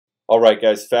All right,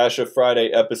 guys, Fascia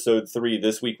Friday, episode 3.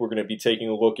 This week we're going to be taking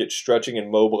a look at stretching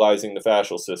and mobilizing the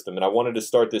fascial system. And I wanted to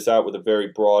start this out with a very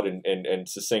broad and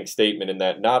succinct statement in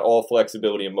that not all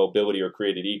flexibility and mobility are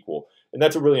created equal. And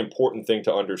that's a really important thing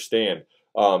to understand.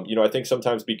 I think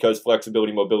sometimes because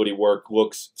flexibility, mobility work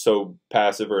looks so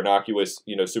passive or innocuous,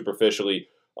 superficially,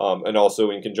 and also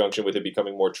in conjunction with it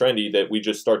becoming more trendy, that we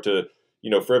just start to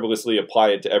frivolously apply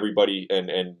it to everybody and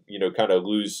kind of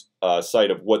lose sight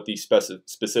of what the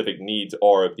specific needs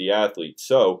are of the athlete.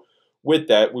 So with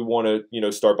that, we want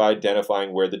to, start by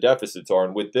identifying where the deficits are.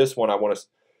 And with this one, I want to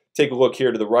take a look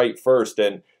here to the right first.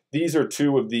 And these are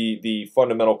two of the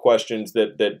fundamental questions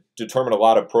that determine a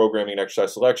lot of programming and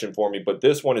exercise selection for me. But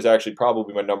this one is actually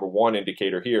probably my number one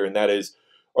indicator here. And that is,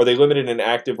 are they limited in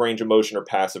active range of motion or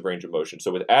passive range of motion?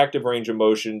 So with active range of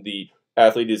motion, the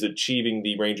athlete is achieving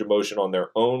the range of motion on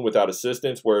their own without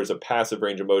assistance, whereas a passive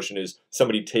range of motion is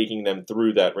somebody taking them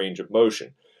through that range of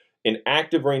motion. An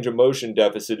active range of motion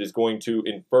deficit is going to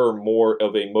infer more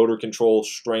of a motor control,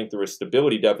 strength, or a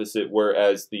stability deficit,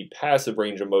 whereas the passive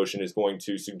range of motion is going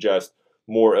to suggest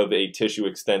more of a tissue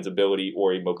extensibility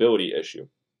or a mobility issue.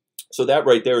 So that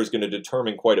right there is going to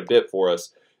determine quite a bit for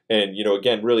us. And,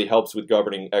 again, really helps with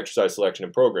governing exercise selection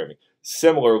and programming.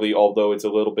 Similarly, although it's a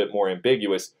little bit more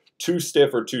ambiguous, too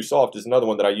stiff or too soft is another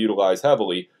one that I utilize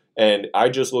heavily. And I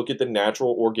just look at the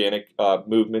natural organic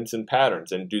movements and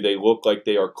patterns. And do they look like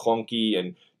they are clunky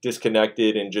and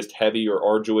disconnected and just heavy or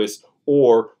arduous?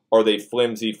 Or are they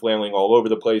flimsy, flailing all over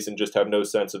the place and just have no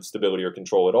sense of stability or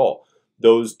control at all?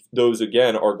 Those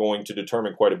again, are going to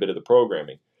determine quite a bit of the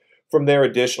programming. From there,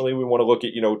 additionally, we want to look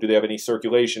at, do they have any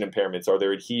circulation impairments? Are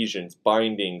there adhesions,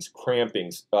 bindings,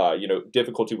 crampings,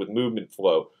 difficulty with movement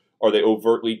flow? Are they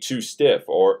overtly too stiff,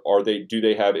 or do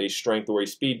they have a strength or a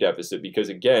speed deficit? Because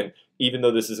again, even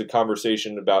though this is a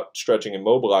conversation about stretching and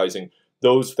mobilizing,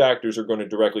 those factors are going to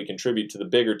directly contribute to the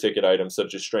bigger ticket items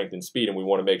such as strength and speed, and we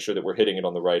want to make sure that we're hitting it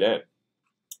on the right end.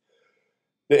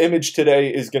 The image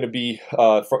today is going to be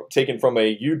taken from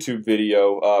a YouTube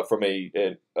video from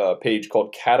a page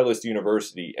called Catalyst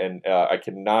University, and I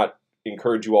cannot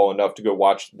encourage you all enough to go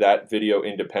watch that video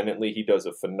independently. He does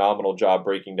a phenomenal job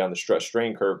breaking down the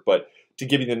stress-strain curve, but to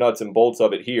give you the nuts and bolts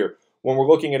of it here, when we're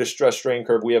looking at a stress-strain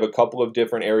curve, we have a couple of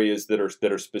different areas that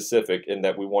are specific and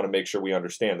that we want to make sure we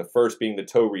understand. The first being the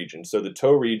toe region. So the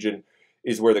toe region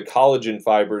is where the collagen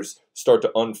fibers start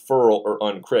to unfurl or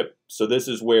uncrypt. So this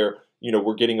is where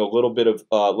we're getting a little bit of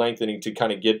lengthening to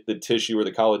kind of get the tissue or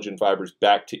the collagen fibers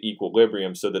back to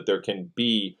equilibrium so that there can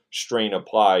be strain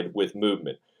applied with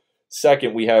movement.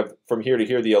 Second, we have from here to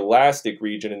here the elastic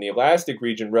region, and the elastic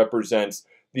region represents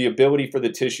the ability for the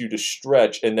tissue to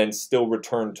stretch and then still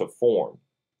return to form.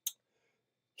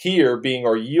 Here, being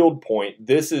our yield point,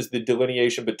 this is the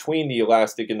delineation between the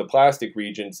elastic and the plastic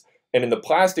regions. And in the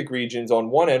plastic regions, on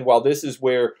one end, while this is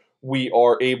where we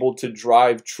are able to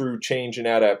drive true change and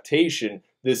adaptation,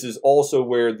 this is also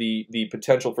where the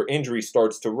potential for injury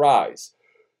starts to rise.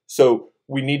 So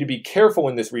we need to be careful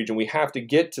in this region. We have to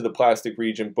get to the plastic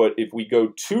region, but if we go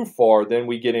too far, then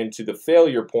we get into the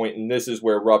failure point, and this is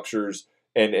where ruptures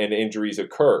and injuries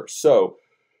occur. So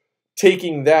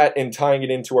taking that and tying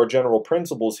it into our general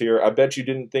principles here, I bet you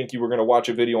didn't think you were going to watch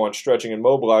a video on stretching and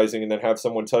mobilizing and then have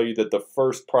someone tell you that the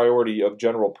first priority of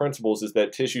general principles is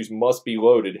that tissues must be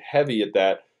loaded heavy at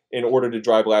that in order to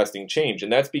drive lasting change.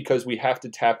 And that's because we have to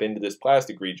tap into this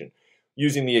plastic region.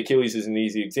 Using the Achilles as an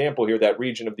easy example here, that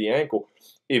region of the ankle,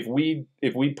 if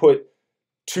we put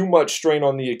too much strain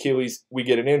on the Achilles, we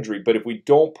get an injury. But if we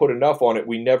don't put enough on it,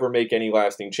 we never make any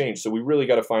lasting change. So we really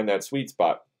got to find that sweet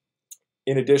spot.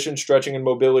 In addition, stretching and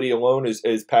mobility alone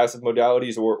as passive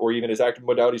modalities or even as active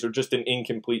modalities are just an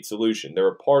incomplete solution. They're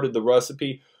a part of the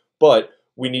recipe, but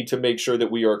we need to make sure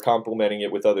that we are complementing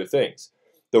it with other things.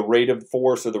 The rate of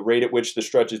force or the rate at which the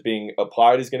stretch is being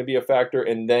applied is going to be a factor,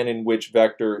 and then in which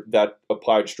vector that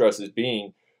applied stress is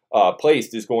being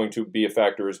placed is going to be a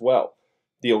factor as well.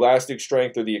 The elastic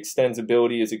strength or the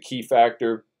extensibility is a key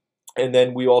factor. And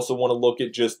then we also want to look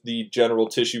at just the general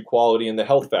tissue quality and the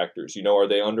health factors. Are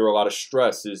they under a lot of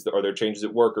stress? Are there changes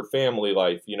at work or family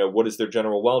life? What is their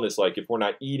general wellness like? If we're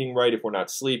not eating right, if we're not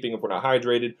sleeping, if we're not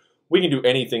hydrated, we can do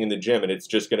anything in the gym, and it's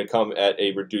just going to come at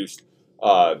a reduced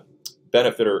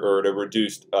benefit or at a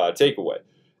reduced takeaway.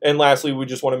 And lastly, we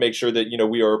just want to make sure that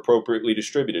we are appropriately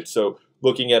distributed. So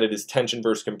looking at it as tension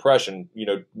versus compression,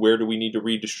 where do we need to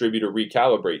redistribute or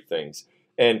recalibrate things?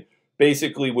 And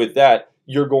basically with that,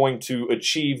 you're going to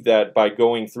achieve that by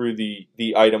going through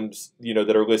the items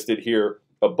that are listed here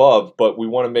above, but we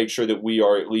want to make sure that we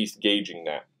are at least gauging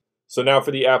that. So now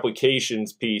for the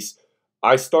applications piece,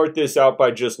 I start this out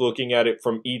by just looking at it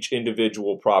from each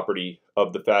individual property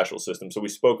of the fascial system. So we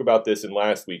spoke about this in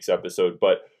last week's episode,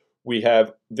 but we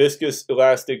have viscous,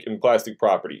 elastic, and plastic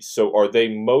properties. So are they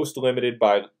most limited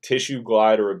by tissue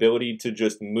glide or ability to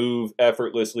just move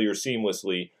effortlessly or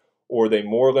seamlessly, or are they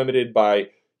more limited by,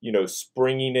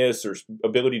 springiness or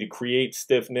ability to create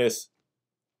stiffness,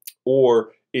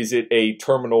 or is it a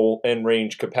terminal end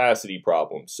range capacity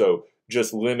problem? So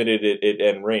just limited at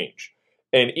end range.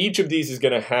 And each of these is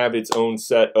going to have its own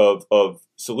set of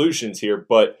solutions here.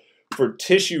 But for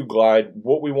tissue glide,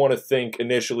 what we want to think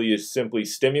initially is simply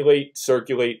stimulate,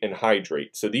 circulate, and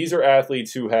hydrate. So these are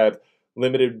athletes who have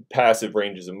limited passive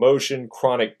ranges of motion,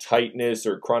 chronic tightness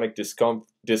or chronic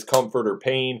discomfort or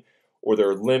pain, or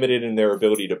they're limited in their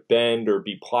ability to bend or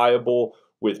be pliable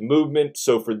with movement.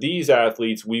 So for these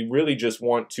athletes, we really just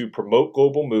want to promote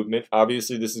global movement.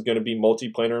 Obviously, this is going to be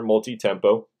multiplanar and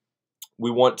multi-tempo. We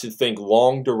want to think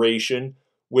long duration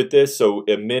with this, so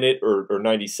a minute or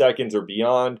 90 seconds or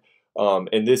beyond.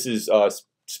 And this is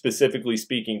specifically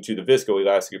speaking to the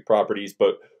viscoelastic properties,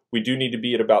 but we do need to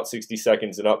be at about 60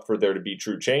 seconds and up for there to be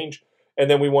true change. And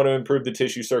then we want to improve the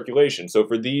tissue circulation. So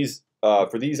for these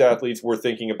athletes, we're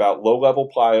thinking about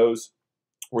low-level plyos.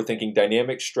 We're thinking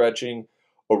dynamic stretching.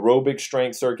 Aerobic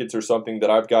strength circuits are something that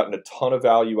I've gotten a ton of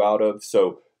value out of.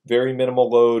 So very minimal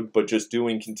load, but just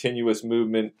doing continuous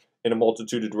movement in a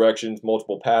multitude of directions,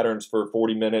 multiple patterns for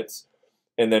 40 minutes.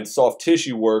 And then soft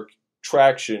tissue work,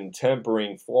 traction,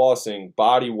 tempering, flossing,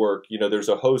 body work. There's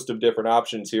a host of different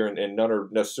options here, and none are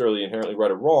necessarily inherently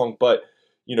right or wrong, but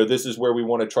this is where we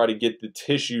want to try to get the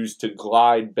tissues to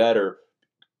glide better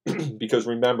because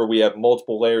remember, we have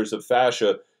multiple layers of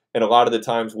fascia, and a lot of the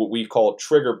times what we call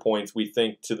trigger points, we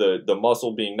think to the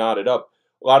muscle being knotted up.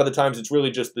 A lot of the times it's really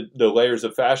just the layers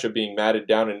of fascia being matted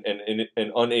down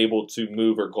and unable to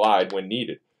move or glide when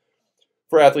needed.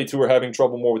 For athletes who are having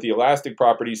trouble more with the elastic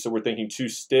properties, so we're thinking too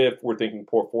stiff, we're thinking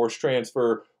poor force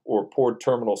transfer, or poor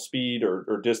terminal speed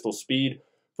or distal speed.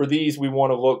 For these, we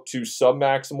want to look to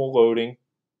submaximal loading,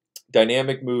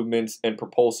 dynamic movements, and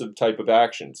propulsive type of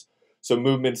actions. So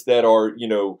movements that are,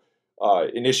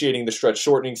 initiating the stretch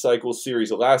shortening cycle,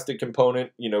 series elastic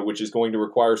component, which is going to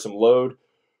require some load.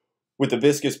 With the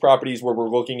viscous properties where we're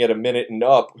looking at a minute and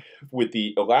up, with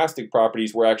the elastic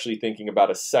properties, we're actually thinking about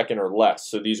a second or less.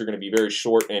 So these are going to be very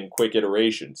short and quick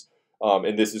iterations.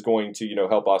 And this is going to,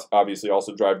 help us obviously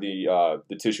also drive the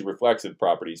tissue reflexive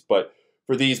properties. But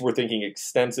for these, we're thinking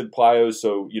extensive plyos,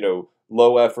 so,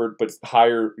 low effort, but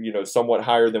higher, somewhat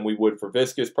higher than we would for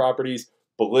viscous properties.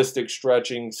 Ballistic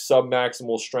stretching,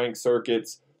 submaximal strength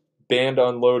circuits. Band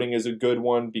unloading is a good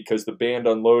one because the band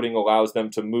unloading allows them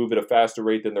to move at a faster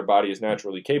rate than their body is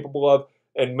naturally capable of.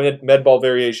 And med ball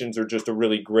variations are just a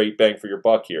really great bang for your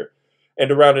buck here. And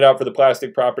to round it out for the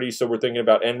plastic properties, so we're thinking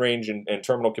about end range and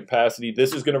terminal capacity.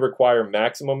 This is going to require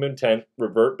maximum intent,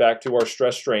 revert back to our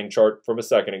stress strain chart from a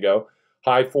second ago,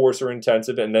 high force or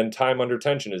intensive, and then time under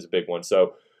tension is a big one.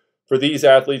 So for these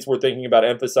athletes, we're thinking about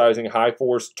emphasizing high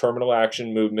force terminal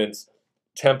action movements,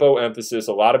 tempo emphasis,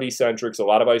 a lot of eccentrics, a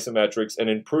lot of isometrics, and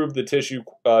improve the tissue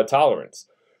tolerance.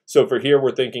 So for here,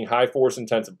 we're thinking high force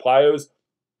intensive plyos,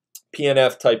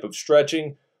 PNF type of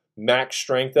stretching, max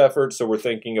strength effort, so we're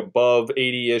thinking above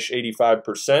 80-ish,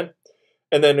 85%.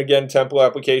 And then again, tempo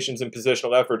applications and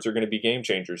positional efforts are going to be game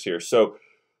changers here. So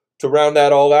to round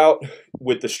that all out,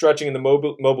 with the stretching and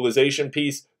the mobilization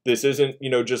piece, this isn't,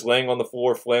 just laying on the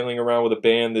floor, flailing around with a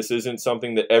band. This isn't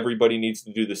something that everybody needs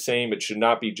to do the same. It should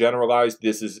not be generalized.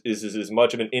 This is as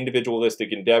much of an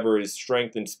individualistic endeavor as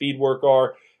strength and speed work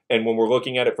are. And when we're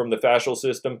looking at it from the fascial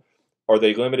system, are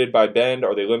they limited by bend?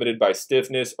 Are they limited by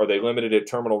stiffness? Are they limited at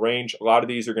terminal range? A lot of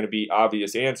these are going to be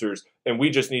obvious answers, and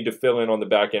we just need to fill in on the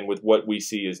back end with what we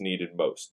see is needed most.